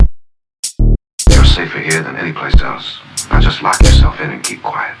safer here than any place else. Now just lock yourself in and keep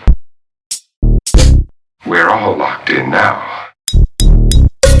quiet. We're all locked in now.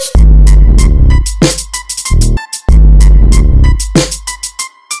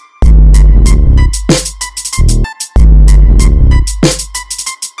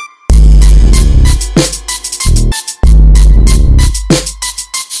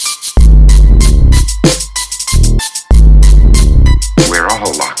 We're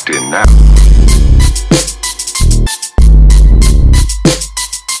all locked in now.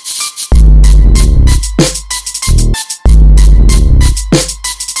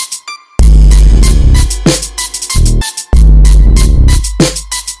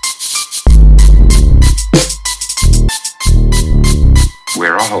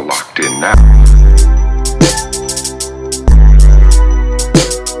 We're all locked in now.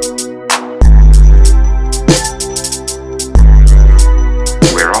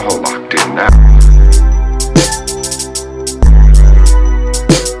 We're all locked in now.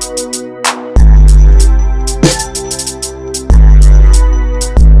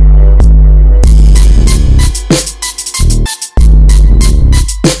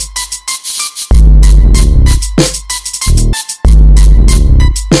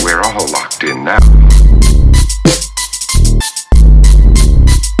 We're all locked in now.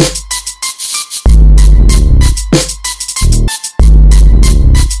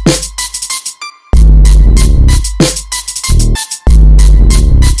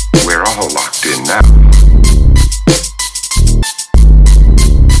 We're all locked in now.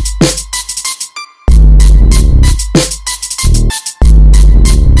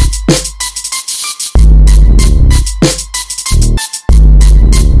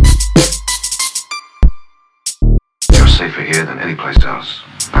 You're safer here than any place else.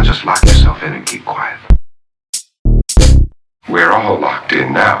 Now just lock yourself in and keep quiet. We're all locked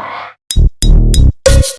in now.